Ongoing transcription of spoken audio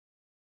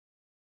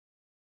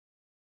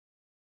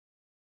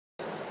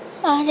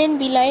Ahren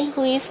Belisle,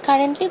 who is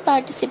currently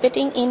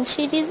participating in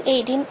Series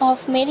 18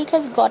 of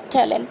America's Got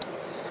Talent.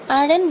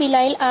 Ahren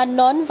Belisle, a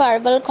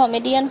non-verbal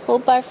comedian who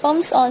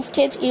performs on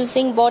stage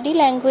using body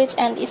language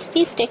and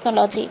speech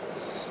technology.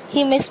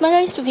 He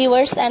mesmerized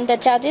viewers and the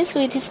judges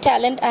with his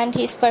talent and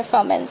his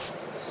performance.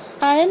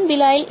 Ahren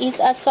Belisle is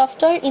a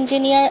software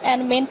engineer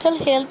and mental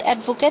health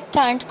advocate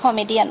turned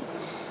comedian.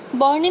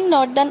 Born in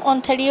Northern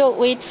Ontario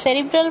with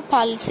cerebral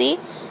palsy,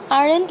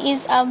 Ahren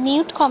is a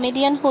mute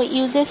comedian who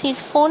uses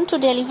his phone to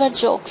deliver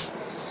jokes.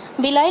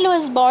 Belisle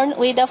was born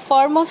with a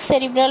form of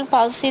cerebral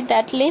palsy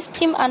that left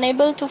him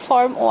unable to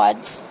form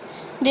words.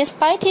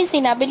 Despite his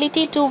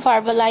inability to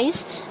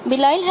verbalize,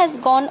 Belisle has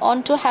gone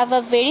on to have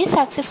a very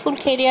successful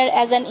career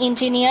as an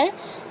engineer,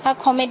 a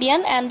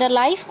comedian, and a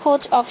life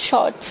coach of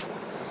sorts.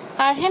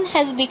 Ahren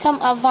has become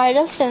a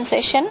viral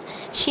sensation.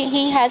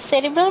 He has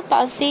cerebral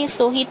palsy,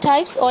 so he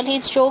types all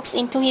his jokes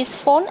into his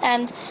phone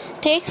and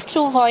text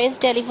through voice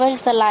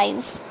delivers the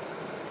lines.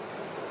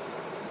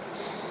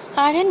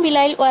 Ahren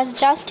Belisle was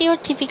just your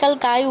typical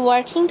guy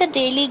working the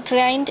daily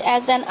grind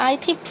as an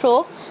IT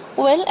pro.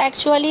 Well,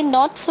 actually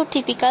not so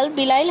typical.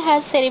 Belisle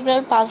has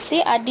cerebral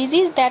palsy, a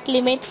disease that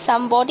limits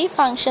some body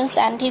functions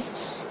and his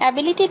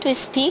ability to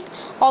speak,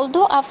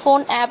 although a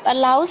phone app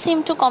allows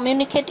him to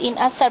communicate in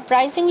a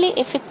surprisingly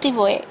effective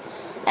way.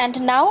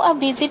 And now a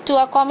visit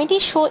to a comedy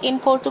show in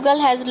Portugal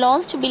has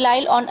launched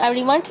Belisle on a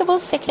remarkable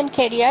second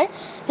career,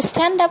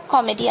 stand-up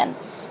comedian.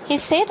 He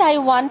said, "I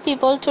want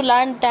people to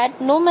learn that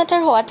no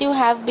matter what you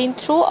have been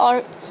through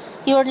or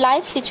your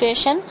life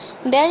situation,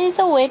 there is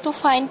a way to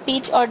find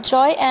peace or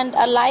joy and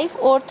a life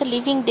worth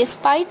living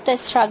despite the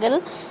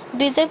struggle.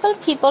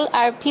 Disabled people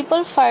are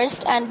people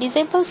first and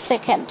disabled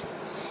second.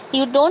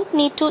 You don't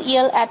need to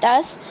yell at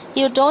us.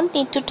 You don't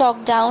need to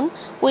talk down.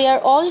 We are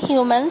all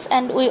humans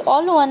and we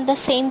all want the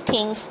same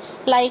things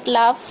like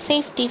love,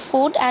 safety,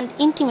 food and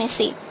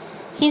intimacy."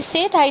 He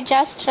said, "I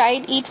just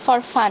tried it for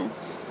fun.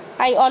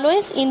 I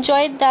always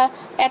enjoyed the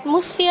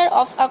atmosphere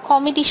of a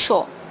comedy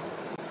show.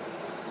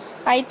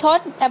 I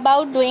thought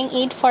about doing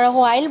it for a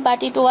while,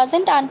 but it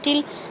wasn't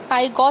until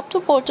I got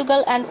to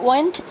Portugal and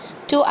went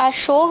to a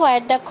show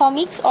where the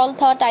comics all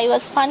thought I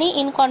was funny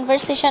in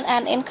conversation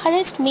and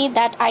encouraged me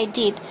that I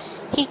did."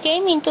 He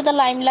came into the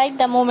limelight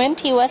the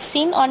moment he was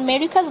seen on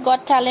America's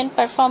Got Talent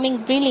performing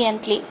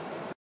brilliantly.